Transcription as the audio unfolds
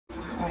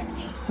Alright,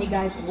 hey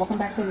guys, welcome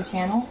back to the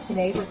channel.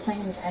 Today we're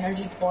playing with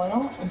Energy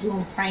Coil and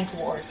doing Prank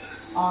Wars.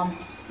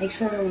 Make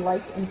sure to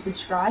like and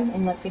subscribe,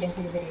 and let's get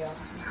into the video.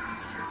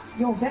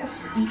 Yo, is that a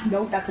seat?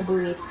 Nope, that's a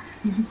buoy.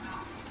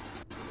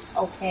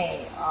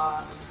 Okay,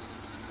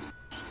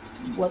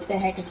 what the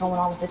heck is going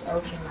on with this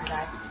ocean, my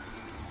guy?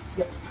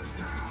 Yo,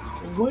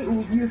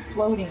 you're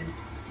floating.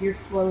 You're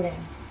floating.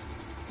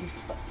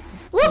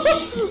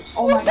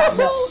 Oh my god,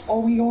 no.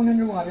 Oh, we going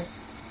underwater.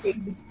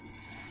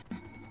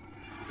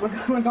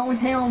 We're going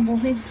down,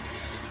 boys.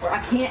 I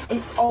can't.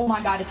 It's. Oh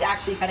my god! It's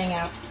actually cutting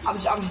out. I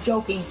was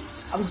joking.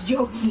 I was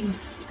joking.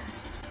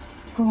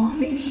 Come on,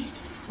 baby.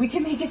 We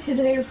can make it to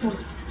the airport.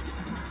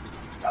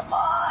 Come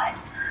on.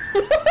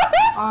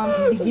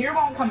 The gear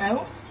won't come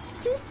out.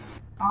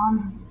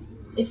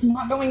 It's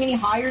not going any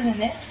higher than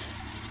this.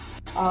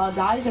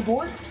 Guys,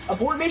 abort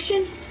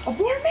mission.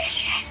 Abort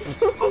mission.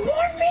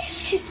 Abort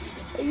mission.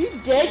 Are you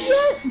dead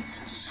yet?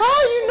 How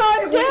are you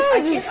not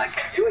dead? I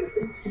can't do it.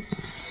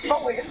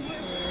 Oh wait.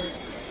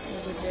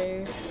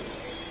 Okay.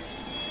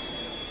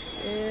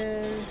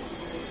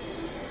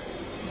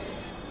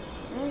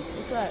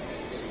 What's that?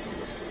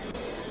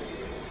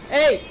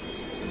 Hey!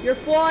 You're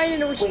flying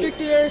in a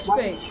restricted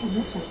airspace.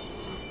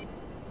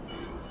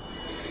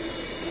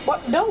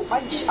 What? No, I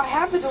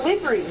have a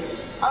delivery.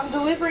 I'm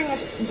delivering a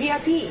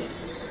VIP.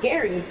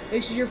 Gary.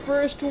 This is your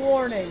first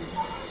warning.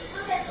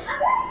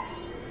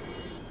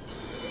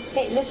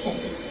 Hey, listen.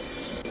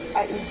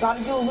 I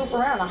gotta do a loop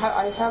around. I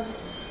have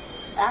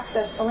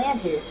access to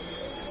land here.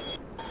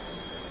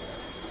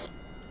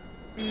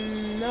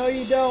 No,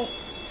 you don't.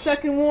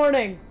 Second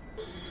warning.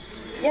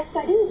 Yes,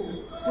 I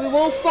do. We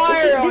will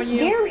fire on you.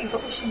 Gary,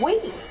 but just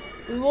wait.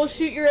 We will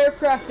shoot your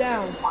aircraft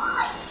down.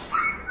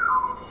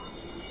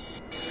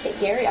 Hey,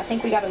 Gary, I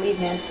think we gotta leave,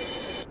 man. I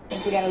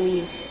think we gotta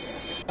leave.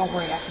 Don't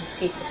worry, I can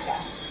take this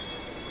guy.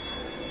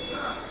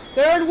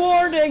 Third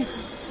warning.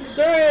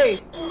 3,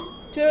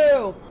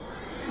 2,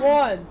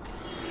 1.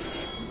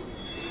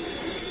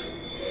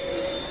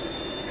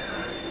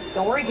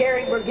 Don't worry,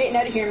 Gary, we're getting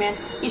out of here, man.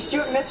 He's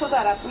shooting missiles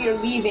at us. We are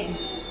leaving.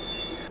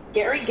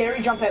 Gary,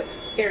 jump out.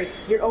 Gary,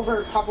 you're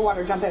over top of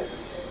water. Jump out.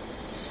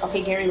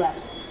 Okay, Gary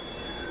left.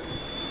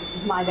 This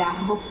is my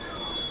battle.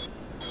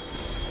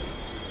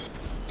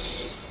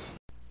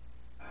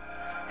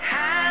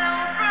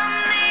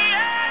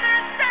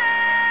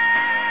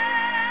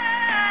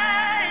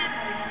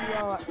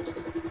 Yacht.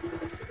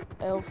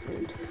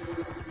 Alfred.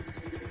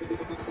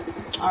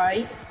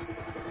 Alright.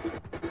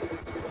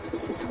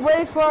 It's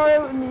way far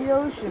out in the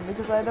ocean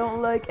because I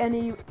don't like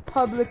any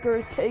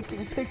publicers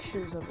taking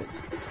pictures of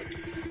it.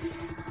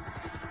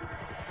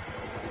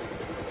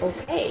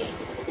 Okay.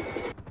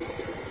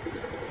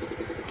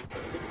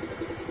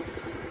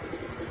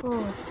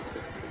 Oh.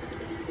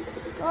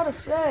 Gotta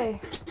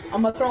say.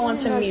 I'm gonna throw on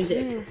some nice music.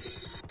 view.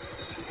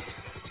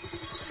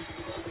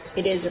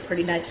 It is a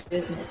pretty nice view,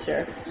 isn't it,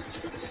 sir?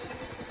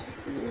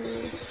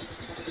 Yeah.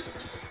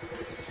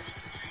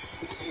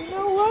 You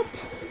know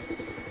what?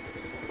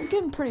 I'm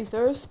getting pretty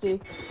thirsty.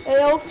 Hey,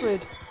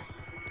 Alfred.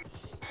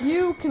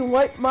 You can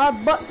wipe my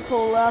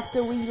butthole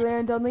after we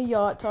land on the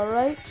yacht,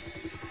 alright?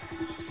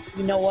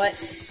 You know what?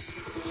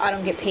 I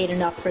don't get paid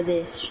enough for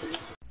this.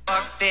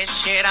 Fuck this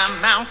shit,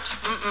 I'm out.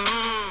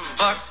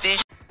 Fuck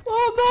this.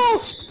 Oh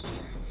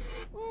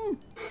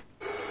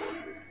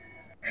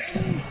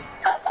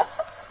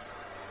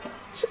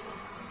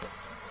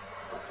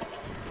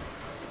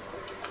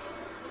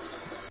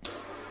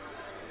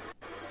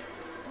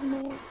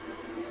no!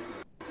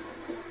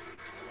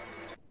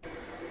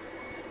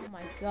 Oh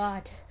my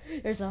god,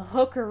 there's a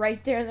hooker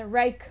right there in the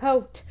right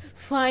coat.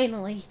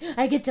 Finally,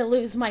 I get to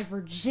lose my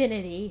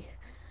virginity.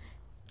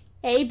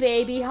 Hey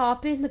baby,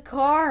 hop in the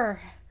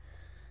car.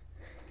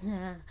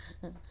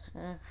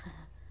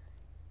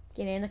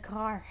 Get in the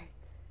car.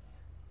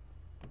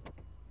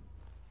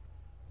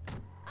 I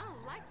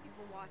don't like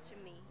people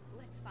watching me.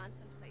 Let's find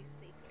someplace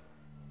secret.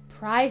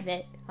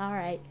 Private?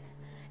 Alright.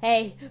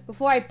 Hey,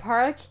 before I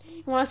park,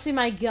 you wanna see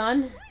my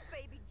gun? Sweet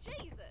baby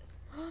Jesus!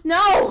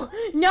 No!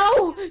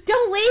 No!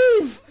 Don't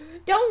leave!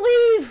 Don't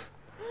leave!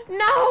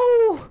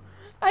 No!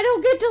 I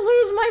don't get to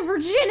lose my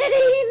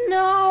virginity!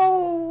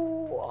 No!